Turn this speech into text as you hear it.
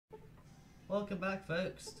Welcome back,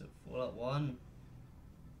 folks, to Fallout 1.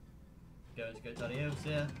 Going to go to adios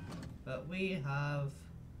here. But we have,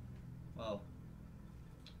 well,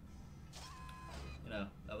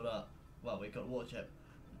 leveled up. Well, we got a water chip.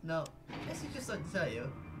 Now, this is just like to tell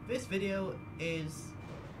you, this video is,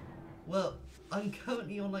 well, I'm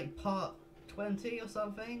currently on like part 20 or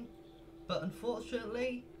something. But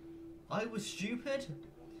unfortunately, I was stupid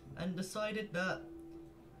and decided that,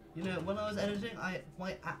 when I was editing, I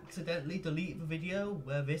might accidentally delete the video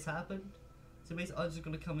where this happened. So basically, I'm just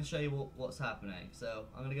going to come and show you what's happening. So,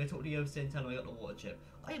 I'm going to go talk to the overseer and tell him I got the water chip.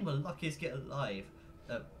 I am the luckiest kid alive.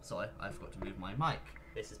 Sorry, I forgot to move my mic.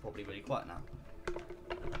 This is probably really quiet now.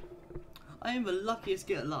 I am the luckiest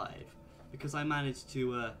kid alive because I managed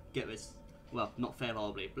to get this, well, not fail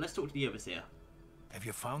horribly. But let's talk to the overseer. Have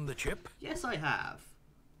you found the chip? Yes, I have.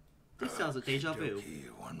 This sounds like deja vu.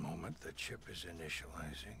 One moment, the chip is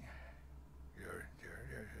initializing. There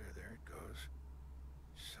it goes.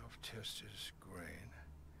 Self-test is green.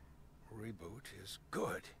 Reboot is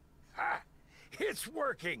good. Ha! It's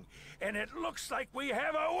working, and it looks like we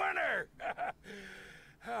have a winner!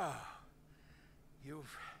 Oh,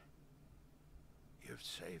 you've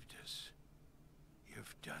saved us.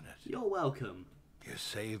 You've done it. You're welcome. You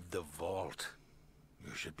saved the vault.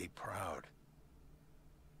 You should be proud.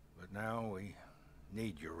 But now we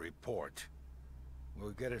need your report.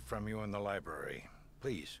 We'll get it from you in the library.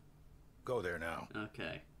 Please, go there now.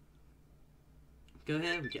 Okay. Go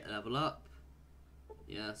here, we get a level up.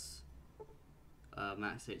 Yes.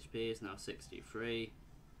 Max HP is now 63.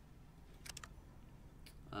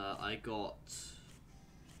 I got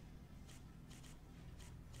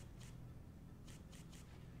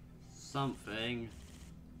something.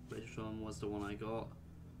 Which one was the one I got?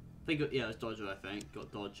 I think it was Dodger, I think.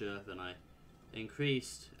 Got Dodger, then I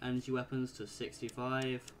increased energy weapons to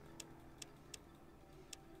 65.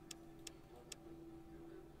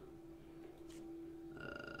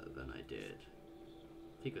 Then I did,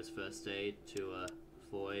 I think it was first aid to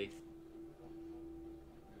 40.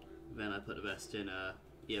 Then I put the vest in, then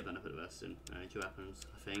I put the vest in energy weapons,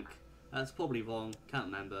 I think. That's probably wrong, can't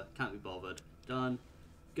remember, can't be bothered. Done.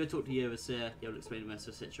 Go talk to the overseer, he'll explain the rest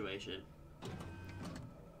of the situation.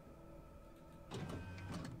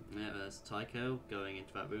 Yeah, there's Tycho going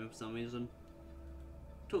into that room for some reason.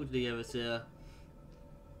 Talk to the overseer.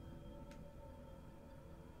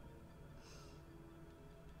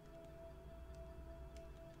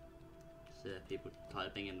 See people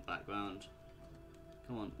typing in the background.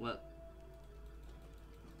 Come on, where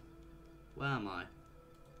am I?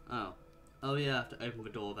 Oh yeah, I have to open the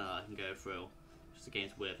door that I can go through. Just the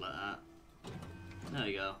game's weird like that. There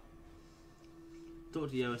we go. Talk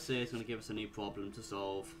to the overseer, it's going to give us a new problem to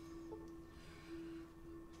solve.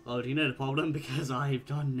 Oh, do you know the problem? Because I've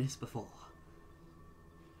done this before.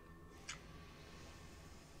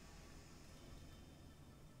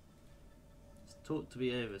 Just talk to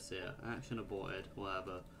the overseer. Action aborted.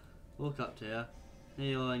 Whatever. Walk up to here.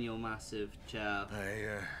 Here you are in your massive chair.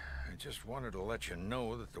 I just wanted to let you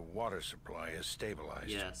know that the water supply is stabilized.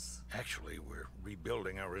 Yes. Actually, we're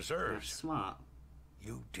rebuilding our reserves. That's smart.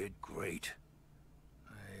 You did great.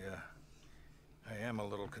 I am a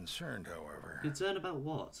little concerned, however. Concerned about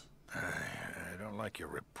what? I don't like your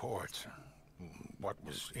reports. What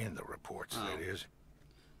was in the reports, that is.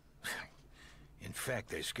 In fact,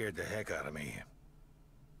 they scared the heck out of me.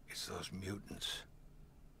 It's those mutants.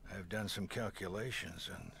 I've done some calculations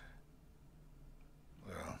and,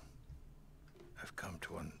 well, I've come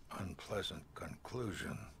to an unpleasant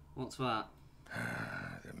conclusion. What's that?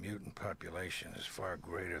 The mutant population is far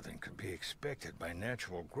greater than could be expected by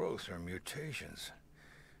natural growth or mutations.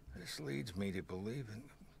 This leads me to believe, and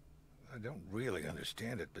I don't really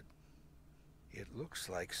understand it, but it looks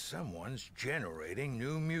like someone's generating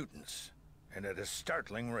new mutants, and at a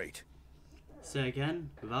startling rate. Say again,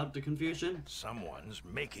 without the confusion? Someone's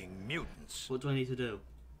making mutants. What do I need to do?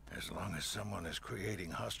 As long as someone is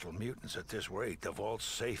creating hostile mutants at this rate, the vault's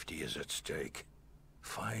safety is at stake.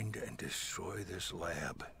 Find and destroy this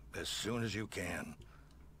lab as soon as you can.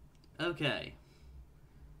 Okay.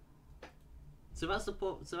 So that's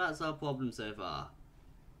our problem so far.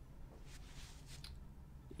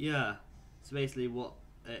 Yeah. So basically, what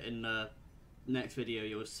in the next video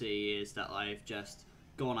you'll see is that I've just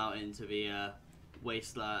gone out into the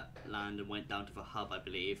wasteland and went down to the hub, I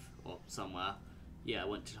believe, or somewhere. Yeah, I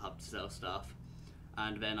went to the hub to sell stuff,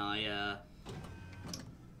 and then I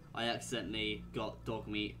accidentally got dog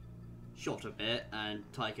meat shot a bit, and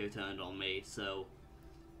Tycho turned on me. So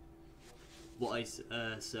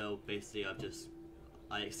so basically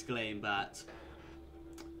I exclaimed that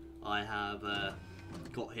I have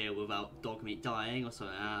got here without Dogmeat dying or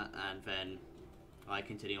something like that, and then I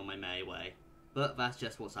continue on my merry way. But that's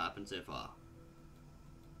just what's happened so far.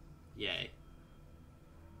 Yay.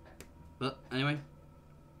 But anyway,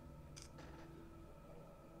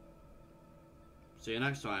 see you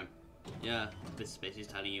next time. Yeah, this is basically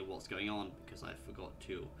telling you what's going on because I forgot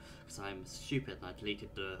to, because I'm stupid and I deleted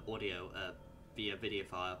the audio via video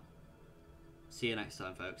file. See you next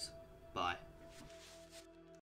time, folks. Bye.